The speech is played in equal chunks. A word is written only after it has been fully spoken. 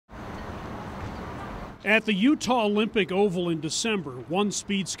At the Utah Olympic Oval in December, one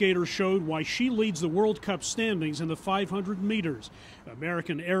speed skater showed why she leads the World Cup standings in the 500 meters.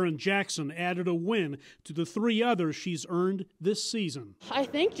 American Erin Jackson added a win to the 3 others she's earned this season. I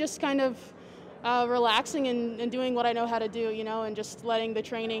think just kind of relaxing and doing what I know how to do, and just letting the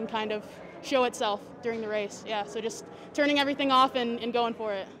training kind of show itself during the race. Yeah, so just turning everything off and going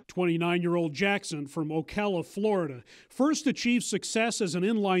for it. 29-year-old Jackson from Ocala, Florida, first achieved success as an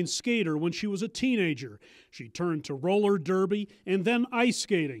inline skater when she was a teenager. She turned to roller derby and then ice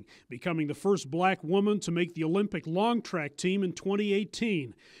skating, becoming the first black woman to make the Olympic long track team in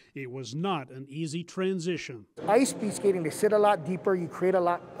 2018. It was not an easy transition. Ice speed skating, they sit a lot deeper. You create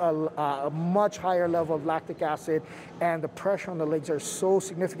a much higher level of lactic acid, and the pressure on the legs are so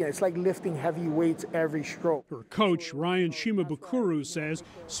significant. It's like lifting heavy weights every stroke. Her coach, Ryan Shimabukuro, says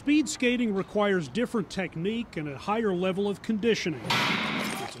speed skating requires different technique and a higher level of conditioning.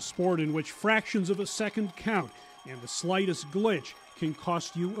 It's a sport in which fractions of a second count, and the slightest glitch can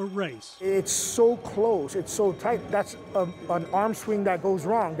cost you a race. It's so close, it's so tight. That's an arm swing that goes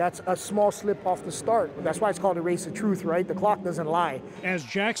wrong. That's a small slip off the start. That's why it's called a race of truth, right? The clock doesn't lie. As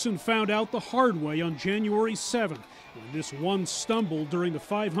Jackson found out the hard way on January 7th, when this one stumble during the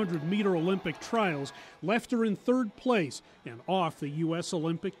 500-meter Olympic trials left her in 3rd place and off the U.S.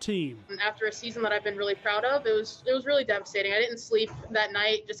 Olympic team. After a season that I've been really proud of, it was really devastating. I didn't sleep that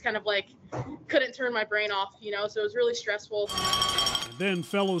night, just kind of like couldn't turn my brain off, so it was really stressful. And then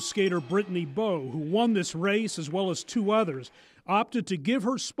fellow skater Brittany Bowe, who won this race as well as 2 others, opted to give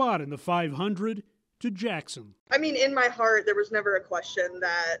her spot in the 500 to Jackson. I mean, in my heart, there was never a question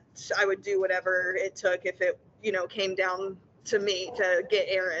that I would do whatever it took if it, came down to me to get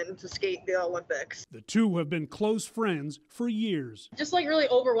Erin to skate the Olympics. The two have been close friends for years. Just like really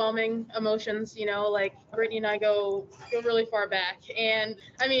overwhelming emotions, like Brittany and I go really far back. And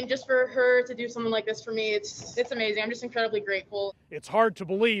I mean, just for her to do something like this for me, it's amazing. I'm just incredibly grateful. It's hard to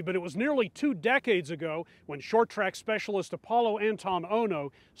believe, but it was nearly 2 decades ago when short track specialist Apollo Anton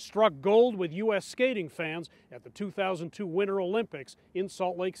Ono struck gold with U.S. skating fans at the 2002 Winter Olympics in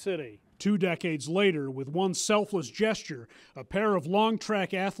Salt Lake City. 2 decades later, with one selfless gesture, a pair of long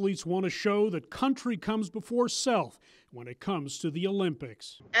track athletes want to show that country comes before self when it comes to the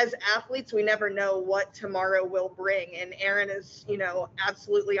Olympics. As athletes, we never know what tomorrow will bring, and Erin is,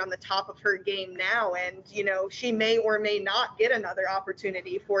 absolutely on the top of her game now, and, she may or may not get another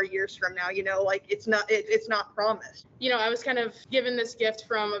opportunity 4 years from now, it's not promised. I was kind of given this gift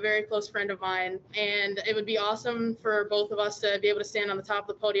from a very close friend of mine, and it would be awesome for both of us to be able to stand on the top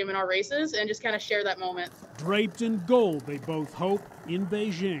of the podium in our races and just kind of share that moment. Draped in gold, they both hope, in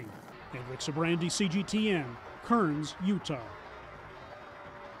Beijing. Hendrik, Sybrandy, CGTN, Kearns, Utah.